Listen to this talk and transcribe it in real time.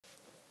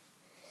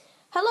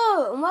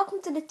Hello and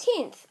welcome to the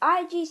 10th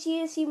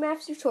IGCSE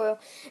maths tutorial,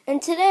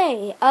 and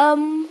today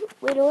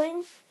we're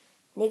doing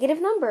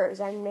negative numbers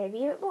and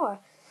maybe a bit more.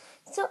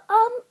 So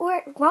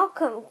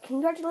welcome,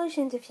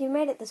 congratulations if you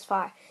made it this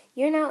far.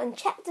 You're now in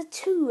chapter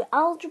 2,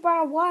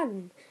 algebra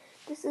 1.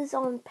 This is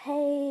on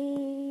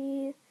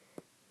page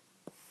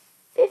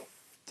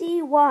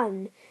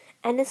 51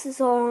 and this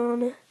is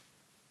on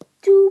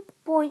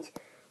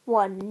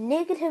 2.1,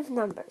 negative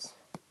numbers.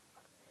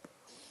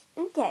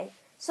 Okay.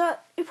 So,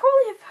 you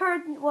probably have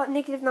heard what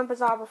negative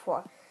numbers are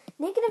before.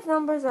 Negative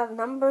numbers are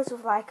numbers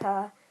with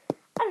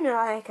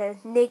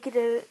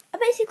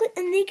basically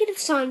a negative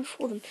sign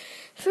for them.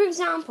 For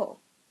example,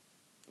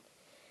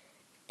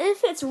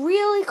 if it's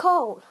really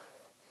cold,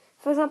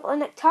 for example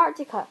in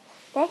Antarctica,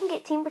 they can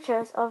get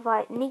temperatures of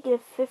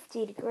negative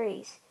 50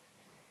 degrees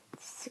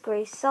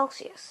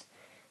Celsius.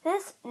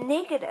 This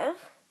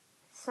negative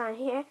sign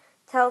here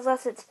tells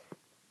us it's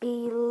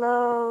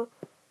below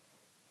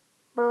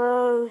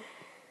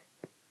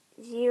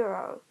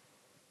 0.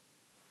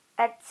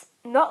 It's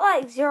not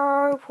like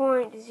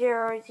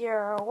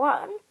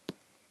 0.001.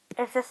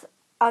 It's just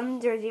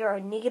under 0,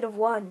 negative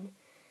 1.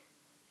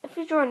 If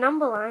you draw a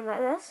number line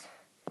like this,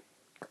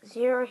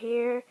 0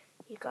 here,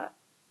 you got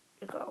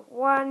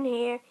 1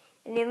 here,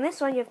 and then this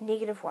one you have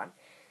negative 1.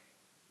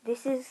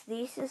 This is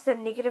the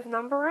negative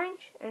number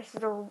range, and this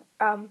is the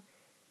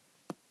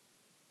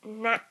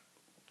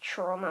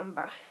natural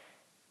number.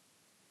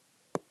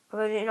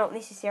 Although they're not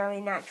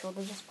necessarily natural,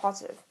 they're just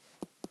positive.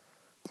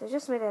 So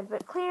just made it a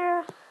bit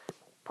clearer.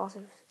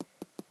 Positive,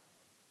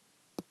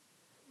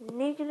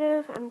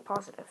 negative, and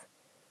positive.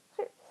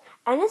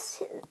 And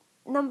this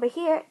number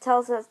here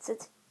tells us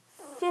it's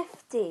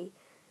 50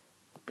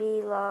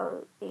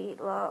 below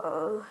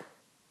 0.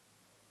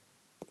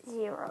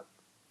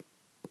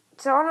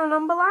 So on a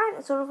number line,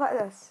 it's sort of like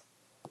this.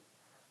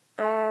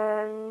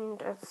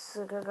 And it's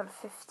got a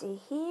 50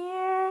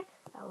 here,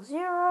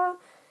 L0,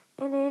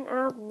 and then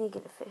our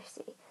negative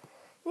 50.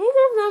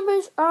 Negative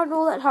numbers aren't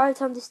all that hard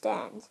to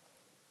understand.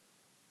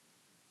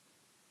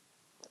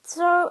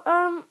 So,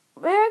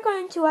 we're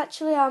going to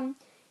actually,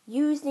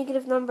 use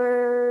negative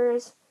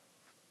numbers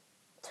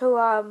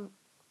to,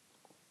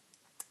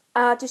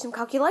 do some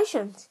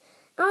calculations.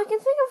 Now, I can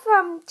think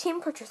of,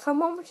 temperatures,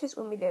 thermometers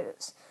when we do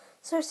this.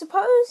 So,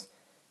 suppose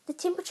the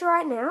temperature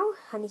right now,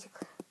 I need to...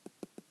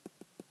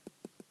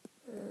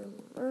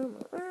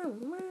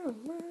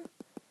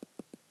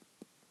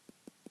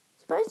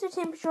 Suppose the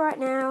temperature right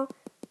now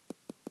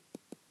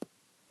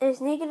is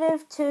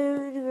negative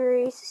 2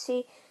 degrees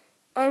C,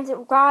 and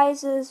it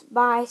rises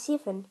by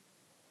 7.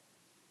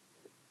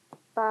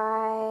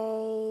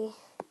 So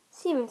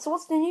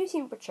what's the new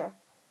temperature?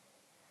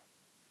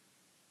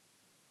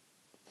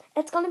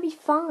 It's going to be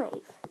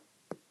 5.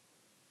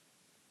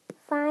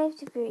 5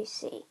 degrees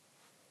C.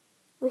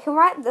 We can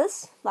write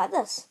this like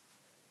this.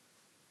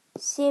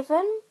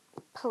 7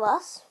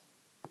 plus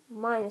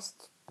minus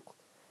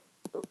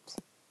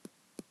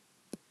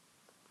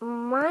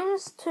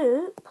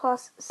 2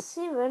 plus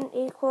 7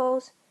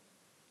 equals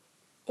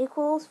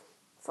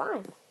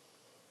 5.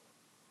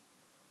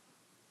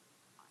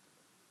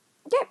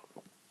 Okay.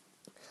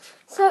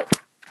 So,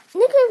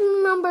 negative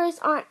numbers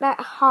aren't that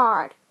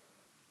hard.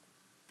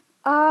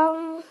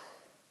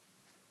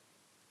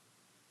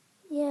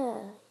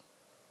 Yeah.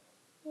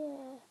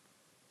 Yeah.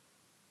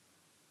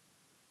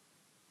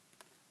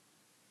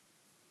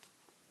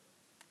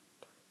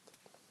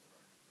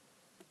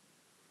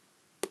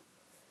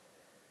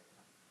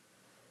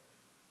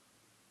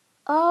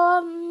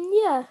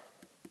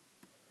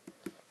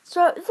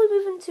 So if we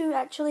move into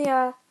actually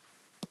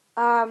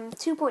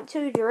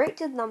 2.2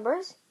 directed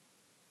numbers,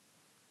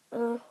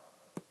 on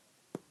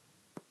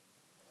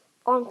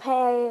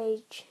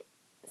page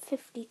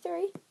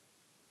 53,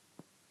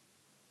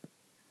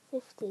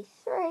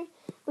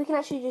 we can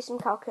actually do some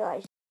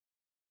calculations.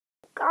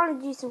 Gotta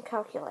do some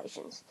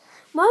calculations.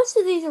 Most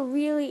of these are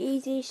really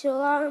easy,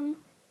 so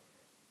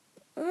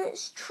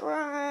let's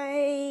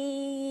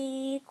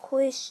try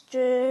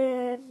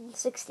question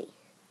 60.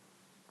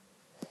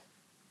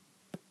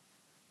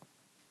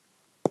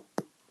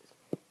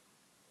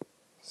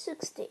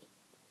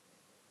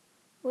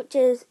 Which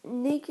is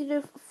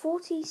negative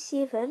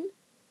 47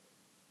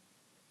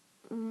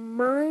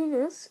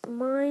 minus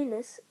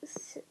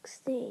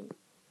 16.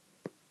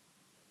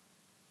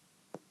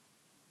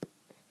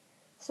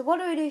 So what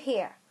do we do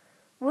here?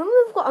 When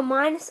we've got a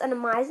minus and a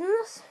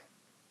minus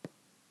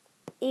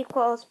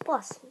equals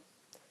plus.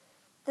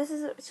 This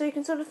is so you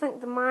can sort of think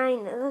the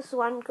minus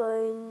one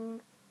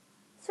going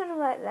sort of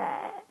like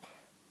that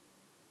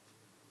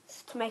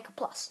to make a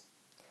plus.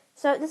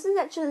 So this is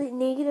actually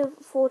negative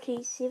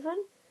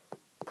 47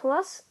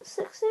 plus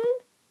 16.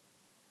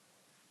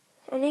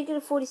 And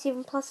negative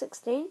 47 plus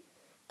 16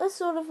 is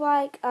sort of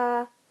like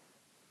I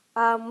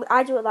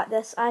do it like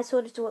this. I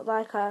sort of do it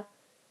like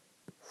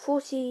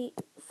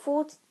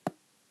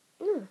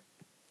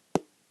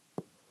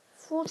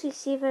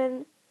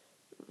 47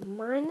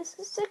 minus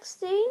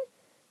 16,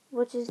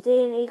 which is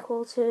then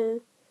equal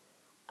to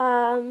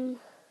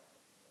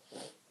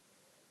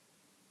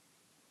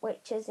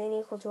which is then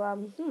equal to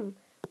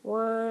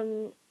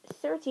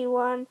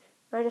 131.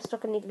 I just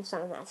took a negative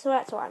sign on that, so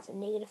that's why it's a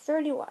negative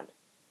 31.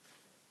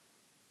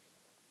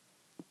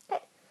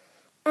 Okay.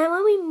 And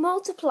when we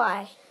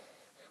multiply,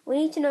 we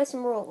need to know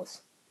some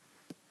rules.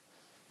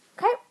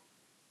 Okay?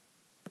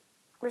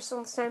 We're still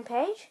on the same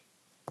page.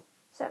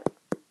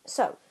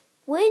 So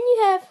when you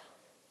have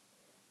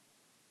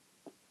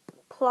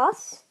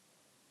plus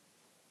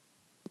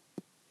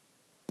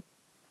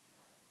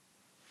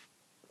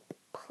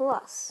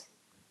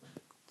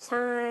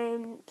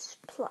times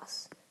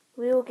plus,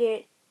 we will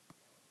get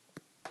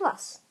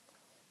plus.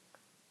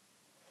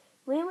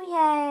 When we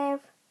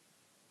have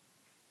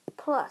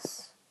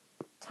plus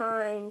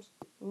times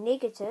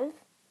negative,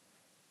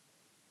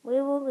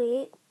 we will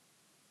get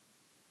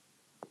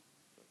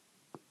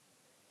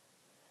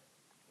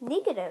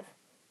negative.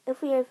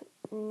 If we have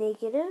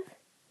negative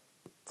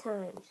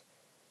times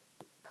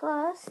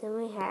plus, then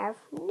we have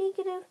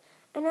negative.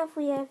 And if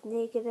we have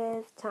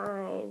negative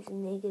times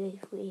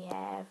negative, we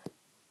have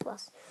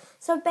plus.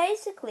 So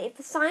basically, if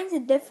the signs are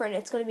different,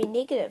 it's going to be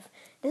negative.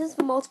 This is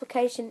for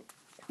multiplication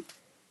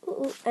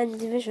and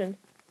division.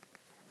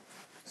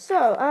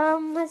 So,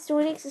 let's do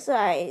an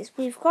exercise.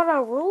 We've got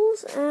our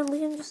rules, and we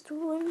can just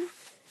do an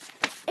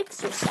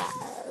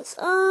exercise.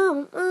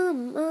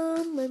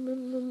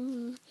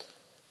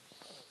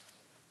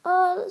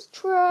 Let's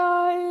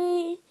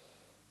try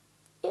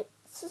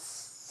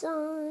exercise.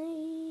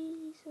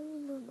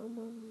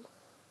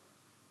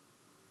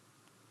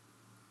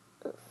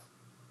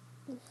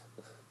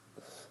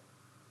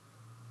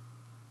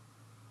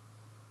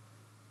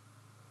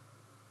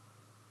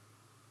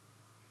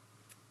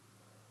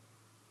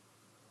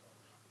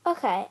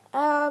 Okay,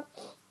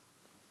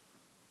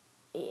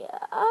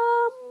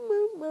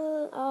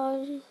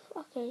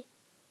 okay,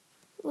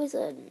 was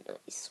a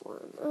nice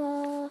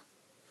one.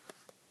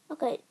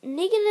 Okay,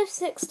 negative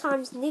 6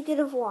 times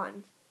negative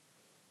 1.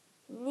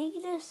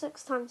 Negative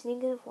 6 times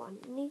negative 1.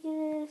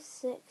 Negative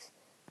 6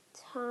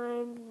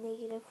 times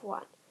negative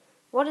 1.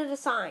 What are the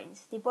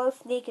signs? They're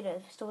both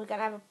negative, so we're going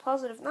to have a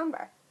positive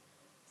number.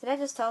 So that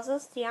just tells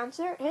us the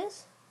answer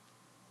is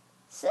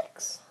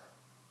 6.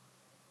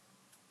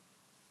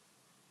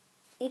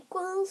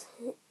 Equals,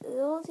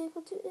 all is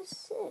equal to is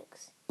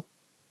 6.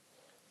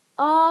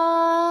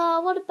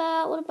 What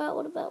about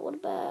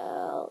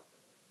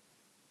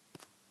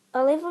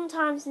 11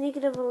 times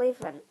negative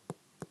 11?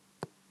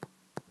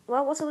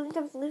 Well, what's 11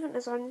 times 11?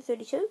 That's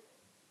 132.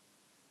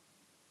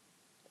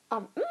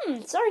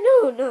 Sorry,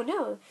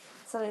 no.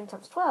 It's 11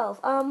 times 12.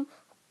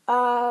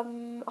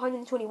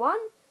 121.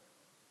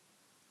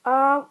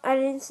 And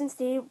then since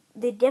they're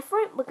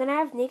different, we're gonna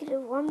have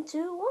negative 1,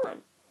 2,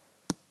 1.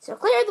 So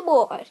clear the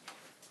board.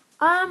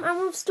 And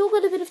we've still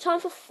got a bit of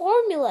time for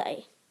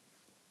formulae.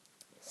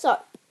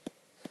 So,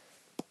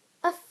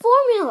 a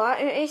formula,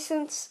 in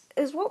essence,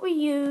 is what we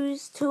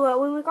use to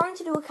when we're going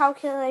to do a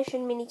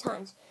calculation many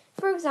times.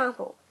 For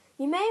example,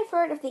 you may have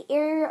heard of the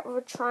area of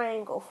a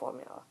triangle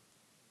formula.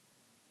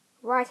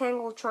 Right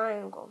angle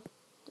triangle.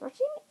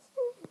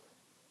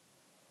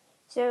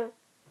 So,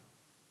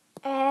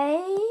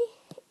 A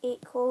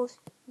equals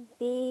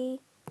B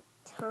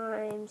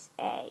times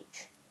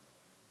H,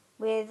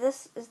 where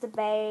this is the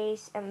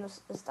base and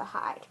this is the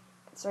height.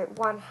 So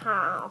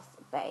 1/2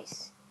 the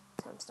base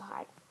times the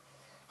height.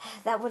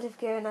 That would have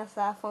given us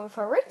a formula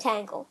for a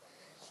rectangle.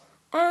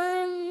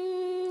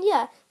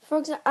 Yeah, for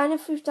example, and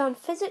if we've done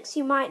physics,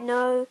 you might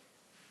know,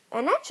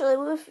 and actually,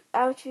 if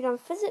you've done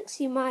physics,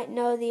 you might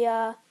know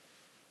the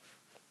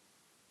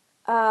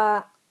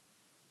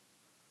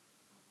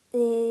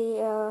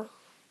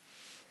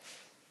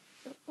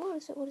what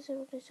is it?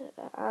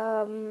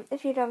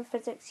 If you've done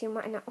physics, you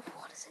might know,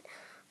 what is it?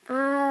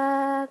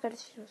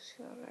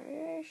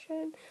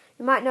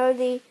 You might know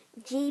the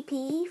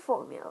GPE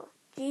formula.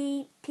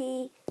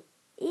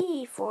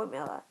 GPE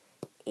formula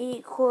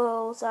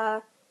equals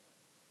the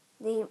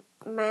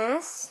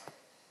mass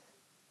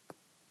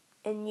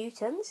in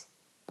newtons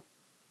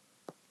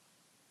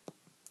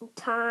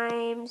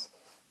times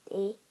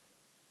the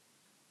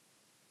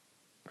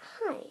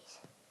height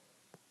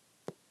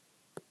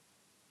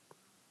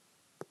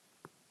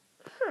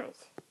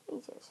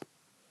meters.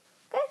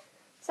 Okay,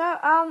 so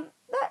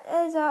that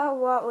is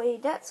what we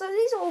did. So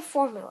these are all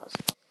formulas,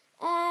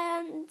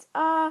 and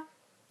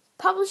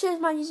publishers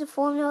might use a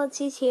formula. It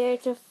says here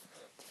to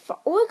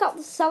work out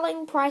the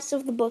selling price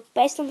of the book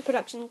based on the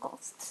production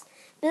costs.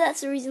 But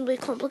that's a reasonably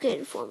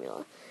complicated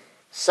formula.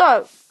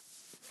 So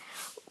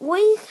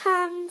we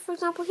can, for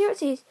example, here it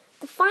says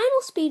the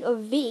final speed of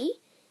V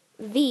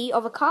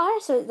of a car.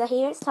 So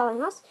here it's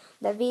telling us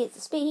that V is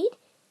the speed,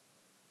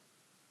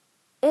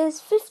 is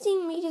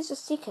 15 meters a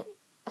second.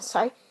 It's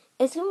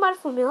given by the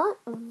formula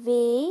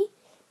V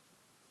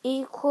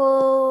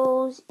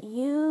equals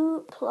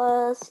U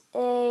plus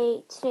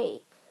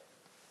AT.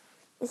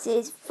 It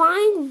says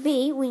find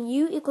V when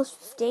U equals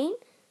 15,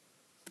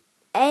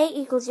 A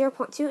equals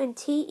 0.2, and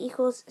T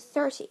equals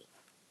 30.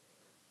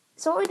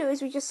 So what we do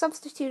is we just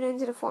substitute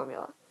into the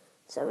formula.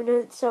 So we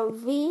know, so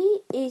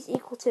V is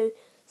equal to,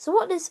 so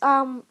what is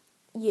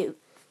U?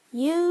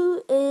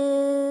 U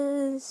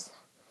here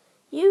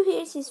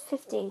says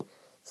 15.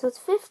 So it's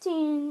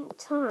 15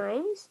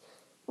 times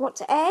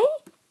what's A?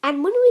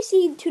 And when we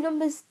see two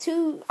letters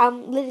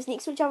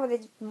next to each other, they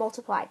just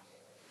multiply.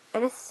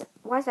 And it's,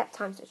 why is that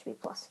times? So it should be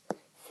plus.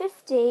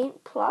 15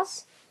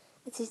 plus,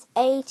 it says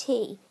AT.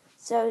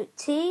 So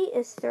T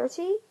is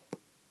 30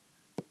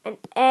 and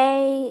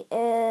A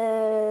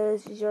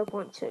is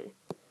 0.2.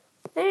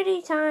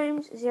 30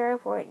 times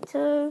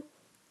 0.2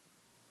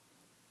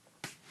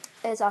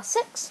 is our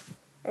 6.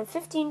 And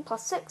 15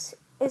 plus 6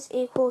 is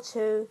equal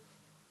to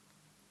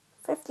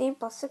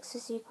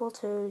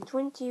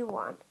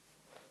 21.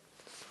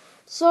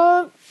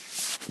 So,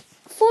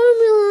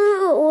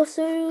 formula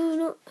also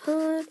not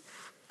hard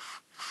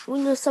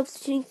when you're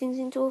substituting things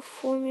into a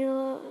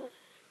formula.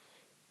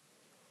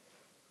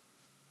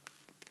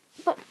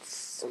 But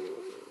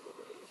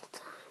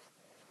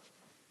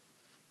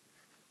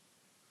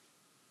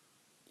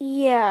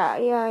yeah.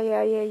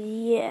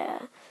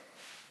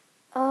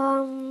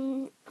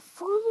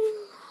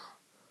 Formula.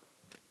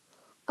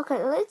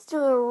 Okay, let's do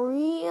a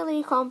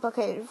really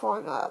complicated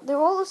formula. They're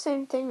all the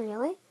same thing,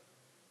 really.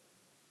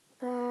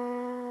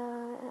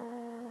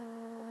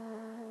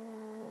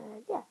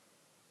 Yeah.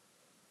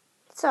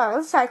 So,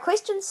 let's try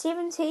question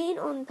 17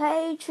 on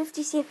page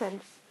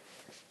 57.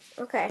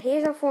 Okay,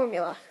 here's our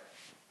formula.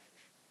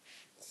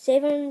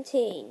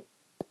 17.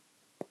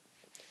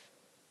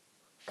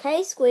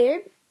 K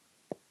squared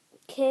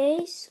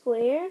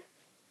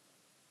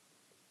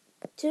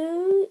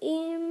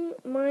 2m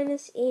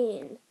minus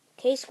n.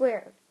 K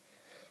squared.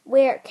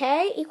 Where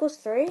k equals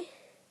 3.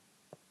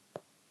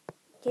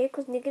 K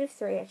equals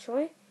 -3,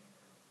 actually.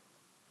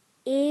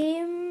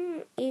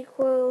 M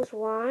equals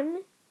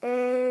 1.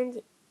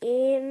 And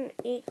n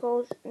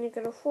equals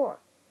 -4.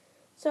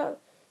 So,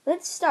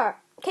 let's start.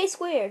 K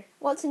squared.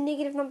 What's a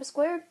negative number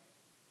squared?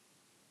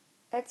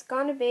 It's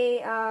going to be,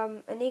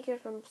 a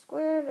negative number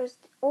squared is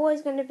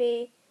always going to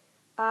be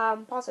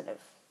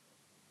positive.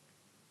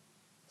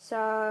 So,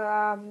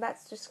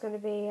 that's just going to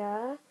be,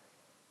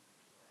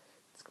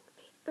 it's going to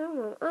be,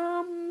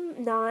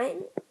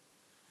 9.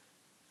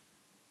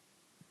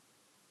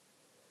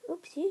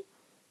 Oopsie.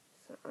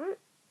 Sorry.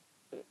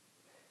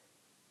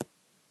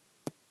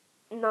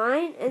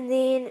 9, and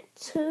then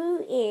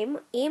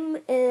 2m.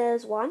 M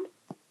is 1.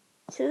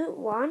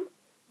 1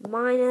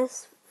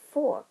 minus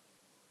 4.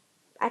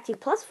 Actually,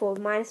 plus 4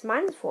 minus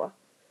 4.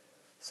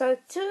 So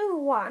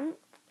 2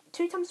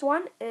 times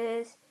 1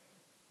 is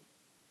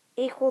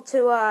equal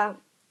to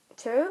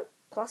 2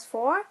 plus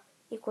 4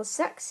 equals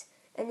 6,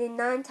 and then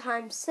 9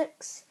 times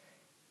 6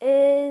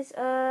 is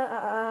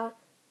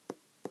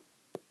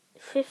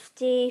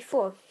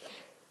 54.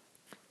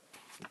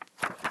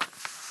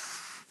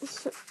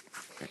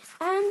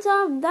 And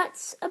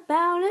that's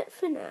about it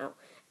for now.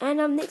 And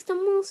next time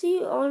we'll see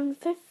you on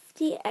page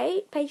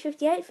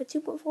 58 for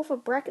 2.4 for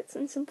brackets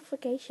and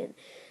simplification,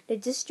 the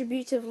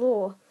distributive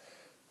law.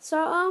 So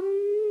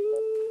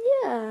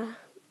yeah.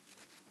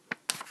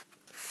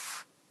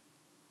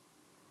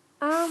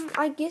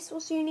 I guess we'll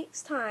see you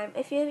next time.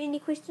 If you have any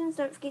questions,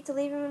 don't forget to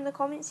leave them in the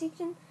comment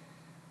section.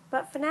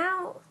 But for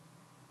now,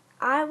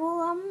 I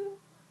will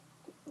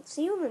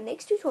see you in the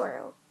next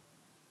tutorial.